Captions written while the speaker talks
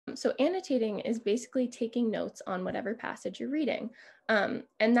So annotating is basically taking notes on whatever passage you're reading. And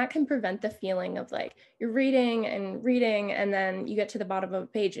that can prevent the feeling of like you're reading, and then you get to the bottom of a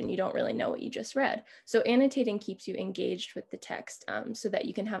page and you don't really know what you just read. So annotating keeps you engaged with the text so that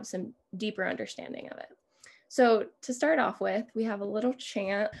you can have some deeper understanding of it. So to start off with, we have a little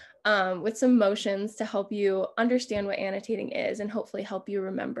chant with some motions to help you understand what annotating is and hopefully help you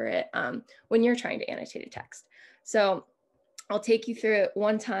remember it when you're trying to annotate a text. So I'll take you through it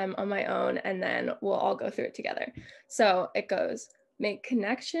one time on my own, and then we'll all go through it together. So it goes, make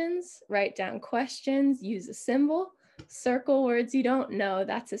connections, write down questions, use a symbol, circle words you don't know,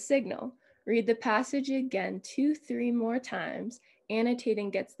 that's a signal. Read the passage again 2-3 more times. Annotating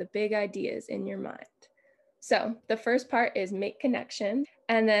gets the big ideas in your mind. So the first part is make connections,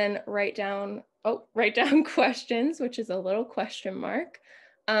 and then write down questions, which is a little question mark.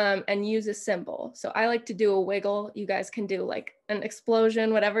 And use a symbol. So I like to do a wiggle. You guys can do like an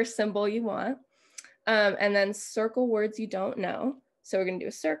explosion, whatever symbol you want. And then circle words you don't know. So we're gonna do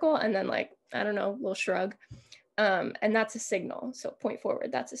a circle and then like, I don't know, a little shrug. And that's a signal. So point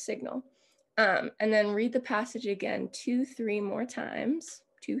forward, that's a signal. And then read the passage again 2-3 more times,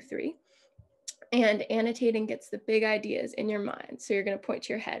 2-3. And annotating gets the big ideas in your mind. So you're going to point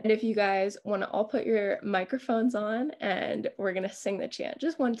to your head. And if you guys want to all put your microphones on, and we're going to sing the chant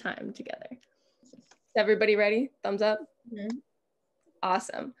just one time together. Is everybody ready? Thumbs up. Mm-hmm.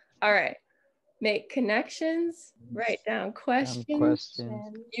 Awesome. All right. Make connections, write down questions,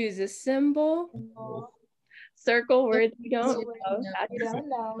 use a symbol, circle words you don't know,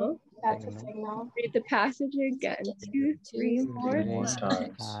 that's a signal. Read the passage again 2-3 more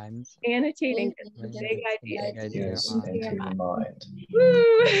times. Annotating the big ideas into your mind.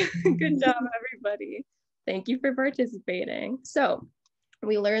 Woo! Good job, everybody. Thank you for participating. So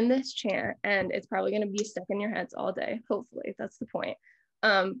we learned this chant, and it's probably going to be stuck in your heads all day. Hopefully, that's the point.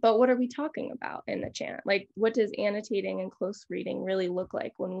 But what are we talking about in the chant? Like, what does annotating and close reading really look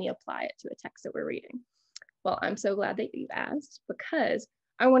like when we apply it to a text that we're reading? Well, I'm so glad that you asked, because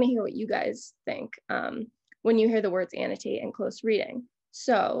I want to hear what you guys think when you hear the words annotate and close reading.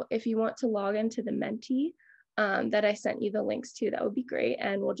 So if you want to log into the Menti that I sent you the links to, that would be great.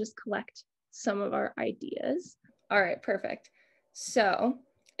 And we'll just collect some of our ideas. All right, perfect. So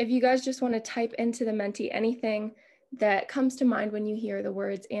if you guys just want to type into the Menti anything that comes to mind when you hear the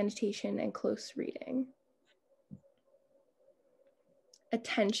words annotation and close reading.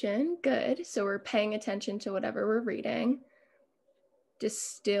 Attention, good. So we're paying attention to whatever we're reading.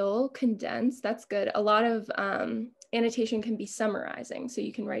 Distill, condense, that's good. A lot of annotation can be summarizing. So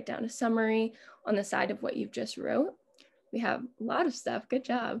you can write down a summary on the side of what you've just wrote. We have a lot of stuff, good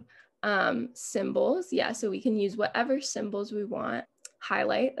job. Symbols, yeah, so we can use whatever symbols we want.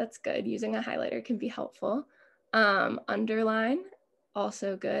 Highlight, that's good. Using a highlighter can be helpful. Underline,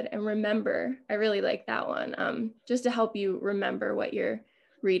 also good. And remember, I really like that one. Just to help you remember what you're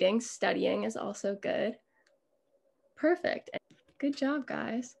reading. Studying is also good. Perfect. Good job,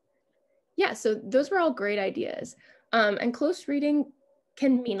 guys. Yeah, so those were all great ideas. And close reading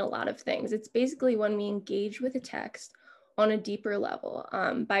can mean a lot of things. It's basically when we engage with a text on a deeper level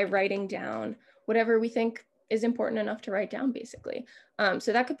by writing down whatever we think is important enough to write down, basically.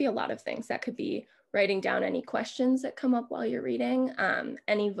 So that could be a lot of things. That could be writing down any questions that come up while you're reading,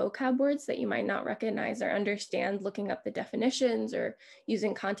 any vocab words that you might not recognize or understand, looking up the definitions or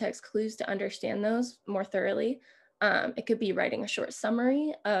using context clues to understand those more thoroughly. It could be writing a short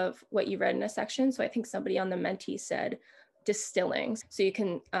summary of what you read in a section. So I think somebody on the Menti said distilling. So you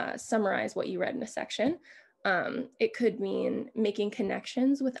can summarize what you read in a section. It could mean making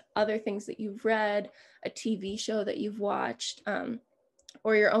connections with other things that you've read, a TV show that you've watched,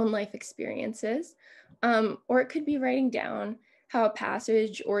 or your own life experiences. Or it could be writing down how a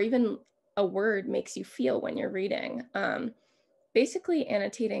passage or even a word makes you feel when you're reading. Basically,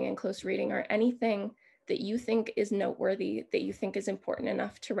 annotating and close reading are anything that you think is noteworthy, that you think is important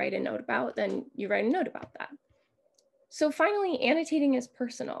enough to write a note about, then you write a note about that. So finally, annotating is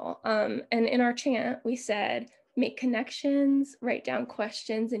personal. And in our chant, we said, make connections, write down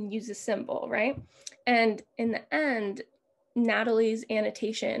questions, and use a symbol, right? And in the end, Natalie's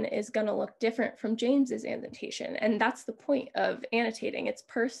annotation is going to look different from James's annotation. And that's the point of annotating. It's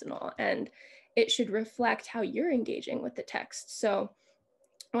personal, and it should reflect how you're engaging with the text. So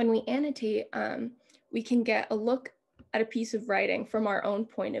when we annotate, we can get a look at a piece of writing from our own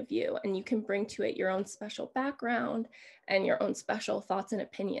point of view, and you can bring to it your own special background and your own special thoughts and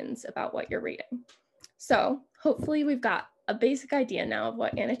opinions about what you're reading. So hopefully we've got a basic idea now of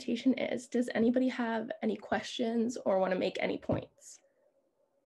what annotation is. Does anybody have any questions or want to make any points?